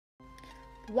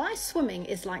why swimming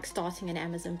is like starting an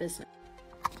Amazon business.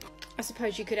 I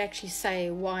suppose you could actually say,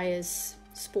 why is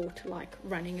sport like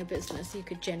running a business? You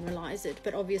could generalize it,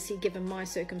 but obviously given my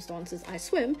circumstances, I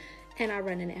swim and I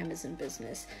run an Amazon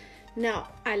business. Now,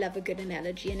 I love a good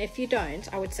analogy, and if you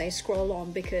don't, I would say scroll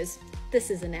on, because this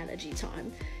is analogy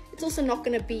time. It's also not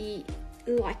going to be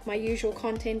like my usual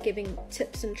content giving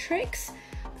tips and tricks.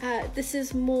 This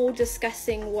is more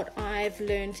discussing what I've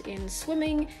learned in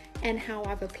swimming and how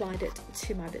I've applied it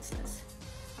to my business.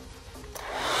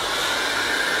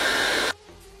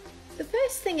 The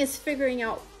first thing is figuring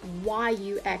out why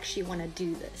you actually want to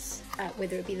do this,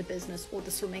 whether it be the business or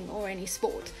the swimming or any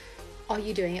sport. Are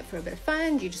you doing it for a bit of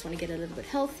fun? Do you just want to get a little bit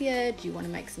healthier? Do you want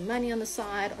to make some money on the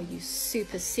side? Are you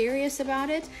super serious about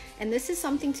it? And this is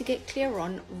something to get clear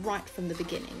on right from the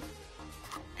beginning.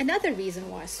 Another reason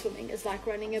why swimming is like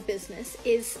running a business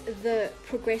is the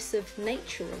progressive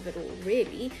nature of it all,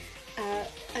 really.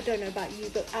 I don't know about you,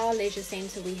 but our leisure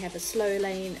centre, we have a slow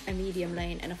lane, a medium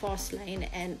lane and a fast lane,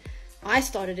 and I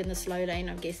started in the slow lane.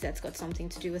 I guess that's got something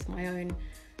to do with my own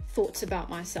thoughts about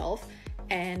myself,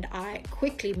 and I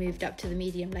quickly moved up to the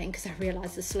medium lane because I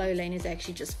realized the slow lane is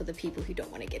actually just for the people who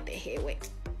don't want to get their hair wet.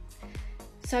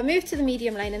 So I moved to the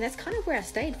medium lane, and that's kind of where I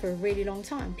stayed for a really long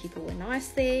time. People were nice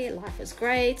there, life was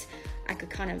great, I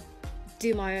could kind of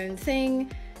do my own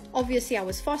thing. Obviously I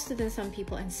was faster than some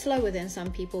people and slower than some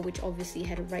people, which obviously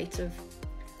had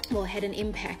had an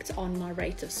impact on my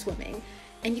rate of swimming.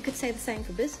 And you could say the same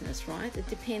for business, right? It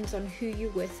depends on who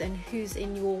you're with and who's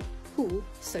in your pool,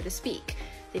 so to speak.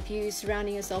 If you're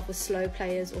surrounding yourself with slow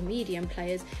players or medium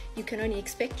players, you can only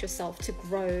expect yourself to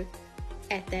grow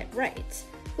at that rate,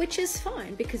 which is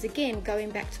fine, because again, going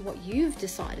back to what you've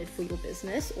decided for your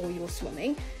business or your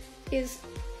swimming is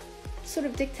sort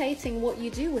of dictating what you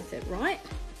do with it, right?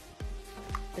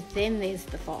 But then there's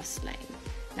the fast lane.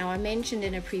 Now, I mentioned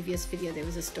in a previous video there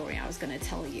was a story I was going to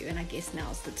tell you, and I guess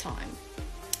now's the time.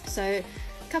 So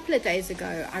a couple of days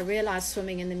ago, I realized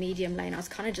swimming in the medium lane, I was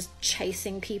kind of just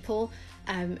chasing people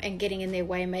and getting in their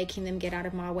way, making them get out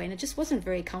of my way, and it just wasn't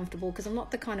very comfortable, because I'm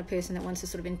not the kind of person that wants to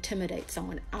sort of intimidate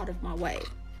someone out of my way.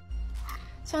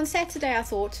 So on Saturday I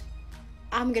thought,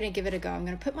 I'm going to give it a go. I'm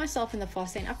going to put myself in the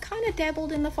fast lane. I've kind of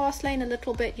dabbled in the fast lane a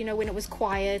little bit, you know, when it was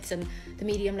quiet and the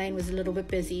medium lane was a little bit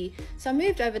busy. So I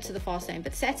moved over to the fast lane,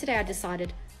 but Saturday I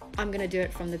decided I'm going to do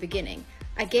it from the beginning.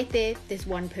 I get there, there's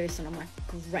one person. I'm like,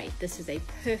 great, this is a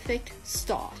perfect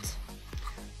start.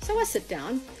 So I sit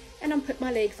down and I put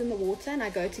my legs in the water and I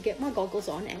go to get my goggles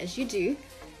on, as you do.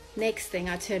 Next thing,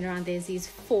 I turn around, there's these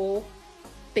 4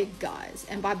 big guys,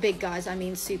 and by big guys I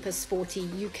mean super sporty.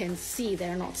 You can see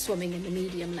they're not swimming in the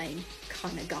medium lane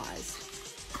kind of guys.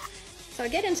 So I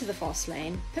get into the fast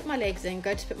lane, put my legs in,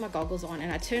 go to put my goggles on,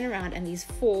 and I turn around and these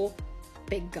 4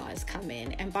 big guys come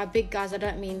in. And by big guys I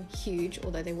don't mean huge,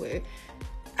 although they were.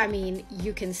 I mean,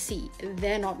 you can see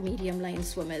they're not medium lane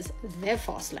swimmers, they're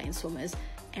fast lane swimmers,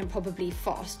 and probably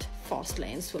fast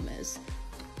lane swimmers.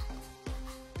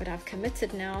 But I've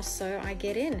committed now, so I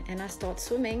get in and I start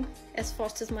swimming as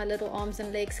fast as my little arms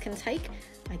and legs can take.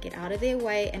 I get out of their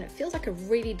way, and it feels like a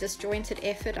really disjointed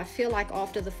effort. I feel like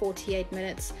after the 48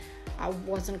 minutes, I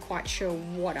wasn't quite sure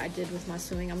what I did with my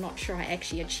swimming. I'm not sure I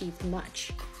actually achieved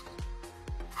much.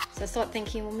 So I start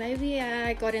thinking, well, maybe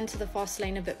I got into the fast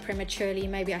lane a bit prematurely.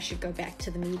 Maybe I should go back to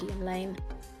the medium lane.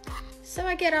 So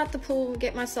I get out the pool,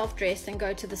 get myself dressed, and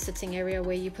go to the sitting area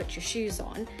where you put your shoes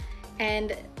on.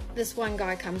 And this one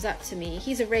guy comes up to me.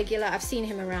 He's a regular, I've seen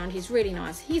him around, he's really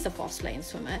nice, he's a fast lane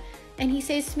swimmer, and he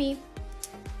says to me,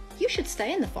 you should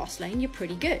stay in the fast lane, you're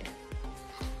pretty good.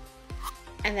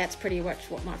 And that's pretty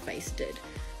much what my face did.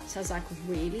 So I was like,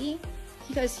 really?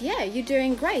 He goes, yeah, you're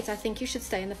doing great, I think you should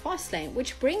stay in the fast lane.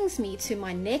 Which brings me to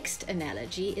my next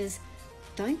analogy is,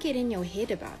 don't get in your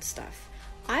head about stuff.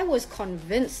 I was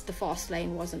convinced the fast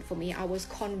lane wasn't for me. I was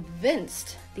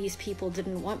convinced these people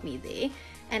didn't want me there.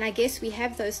 And I guess we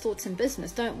have those thoughts in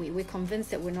business, don't we? We're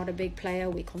convinced that we're not a big player.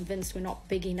 We're convinced we're not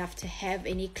big enough to have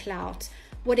any clout,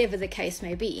 whatever the case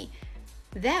may be.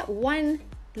 That one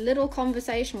little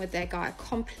conversation with that guy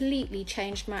completely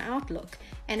changed my outlook.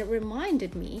 And it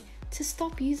reminded me to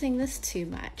stop using this too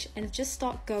much and just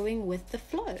start going with the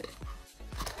flow.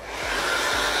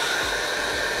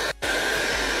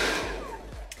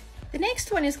 The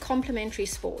next one is complementary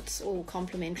sports or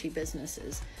complementary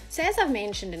businesses. So as I've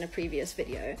mentioned in a previous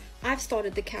video, I've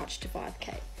started the Couch to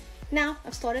 5K. Now,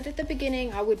 I've started at the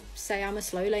beginning. I would say I'm a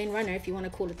slow lane runner, if you want to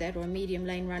call it that, or a medium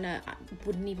lane runner. I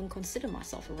wouldn't even consider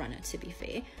myself a runner, to be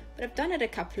fair. But I've done it a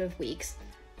couple of weeks,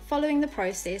 following the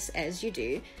process as you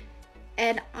do.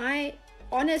 And I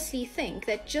honestly think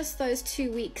that just those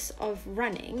 2 weeks of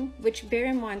running, which bear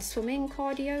in mind swimming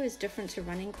cardio is different to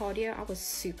running cardio. I was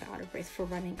super out of breath for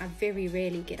running. I very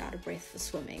rarely get out of breath for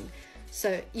swimming.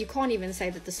 So you can't even say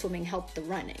that the swimming helped the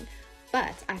running.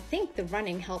 But I think the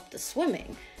running helped the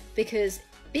swimming, because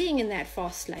being in that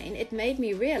fast lane, it made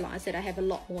me realize that I have a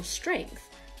lot more strength.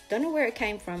 Don't know where it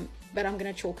came from, but I'm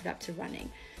going to chalk it up to running.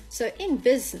 So in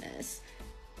business,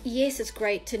 yes, it's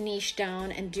great to niche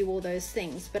down and do all those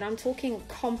things, but I'm talking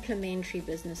complementary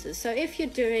businesses. So if you're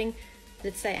doing,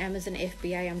 let's say Amazon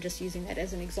FBA, I'm just using that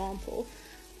as an example.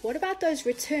 What about those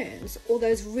returns or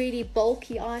those really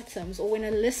bulky items, or when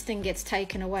a listing gets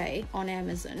taken away on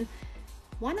Amazon?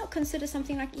 Why not consider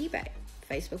something like eBay,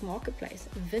 Facebook Marketplace,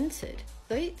 Vinted?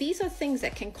 These are things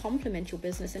that can complement your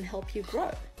business and help you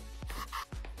grow.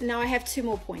 Now I have 2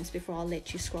 more points before I'll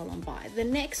let you scroll on by. The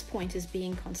next point is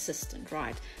being consistent,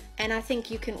 right? And I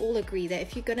think you can all agree that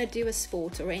if you're going to do a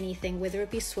sport or anything, whether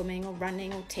it be swimming or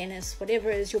running or tennis,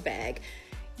 whatever is your bag,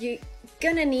 you're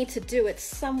going to need to do it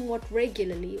somewhat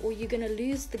regularly, or you're going to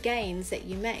lose the gains that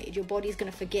you made. Your body's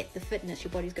going to forget the fitness,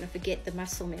 your body's going to forget the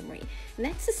muscle memory. And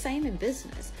that's the same in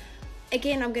business.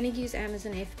 Again, I'm going to use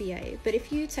Amazon FBA, but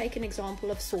if you take an example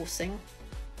of sourcing,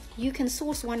 you can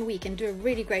source 1 week and do a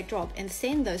really great job and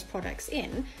send those products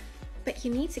in, but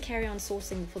you need to carry on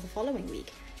sourcing for the following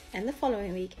week and the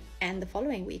following week and the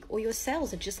following week, or your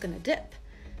sales are just going to dip.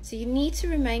 So you need to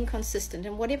remain consistent,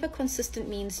 and whatever consistent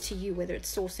means to you, whether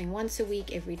it's sourcing once a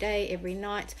week, every day, every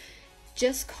night,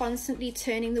 just constantly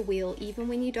turning the wheel even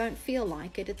when you don't feel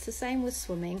like it. It's the same with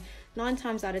swimming. 9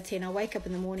 times out of 10 I wake up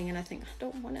in the morning and I think,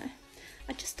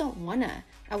 I just don't want to.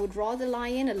 I would rather lie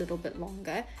in a little bit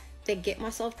longer than get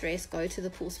myself dressed, go to the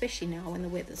pool, especially now when the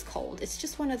weather's cold. It's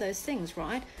just one of those things,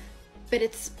 right? But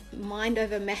it's mind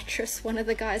over mattress, one of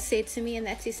the guys said to me, and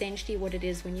that's essentially what it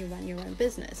is when you run your own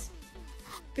business.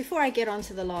 Before I get on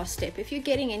to the last step, if you're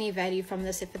getting any value from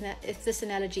this, if this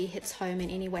analogy hits home in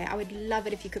any way, I would love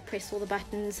it if you could press all the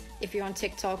buttons if you're on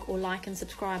TikTok, or like and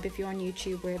subscribe if you're on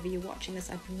YouTube, wherever you're watching this.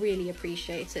 I'd really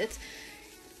appreciate it.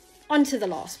 On to the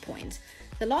last point.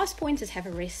 The last point is have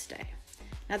a rest day.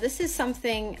 Now this is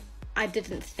something I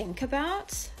didn't think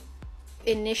about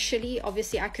initially.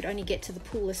 Obviously I could only get to the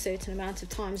pool a certain amount of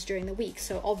times during the week,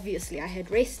 so obviously I had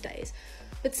rest days.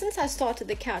 But since I started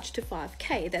the Couch to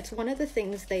 5K, that's one of the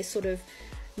things they sort of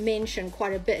mention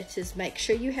quite a bit, is make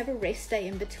sure you have a rest day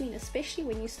in between, especially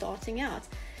when you're starting out.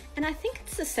 And I think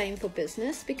it's the same for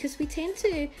business, because we tend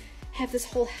to have this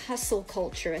whole hustle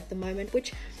culture at the moment,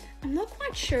 which I'm not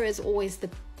quite sure is always the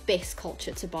best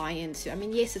culture to buy into. I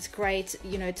mean, yes, it's great,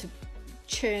 to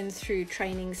churn through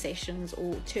training sessions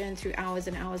or churn through hours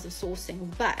and hours of sourcing,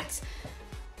 but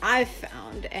I've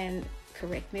found, and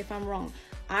correct me if I'm wrong,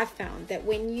 I've found that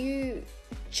when you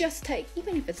just take,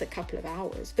 even if it's a couple of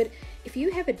hours, but if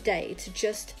you have a day to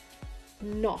just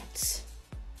not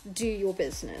do your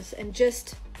business and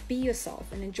just be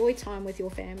yourself and enjoy time with your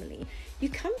family, you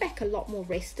come back a lot more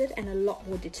rested and a lot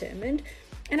more determined.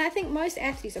 And I think most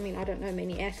athletes, I mean, I don't know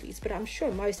many athletes, but I'm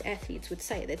sure most athletes would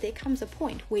say that there comes a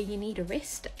point where you need a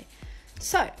rest day.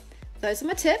 So those are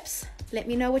my tips. Let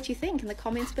me know what you think in the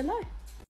comments below.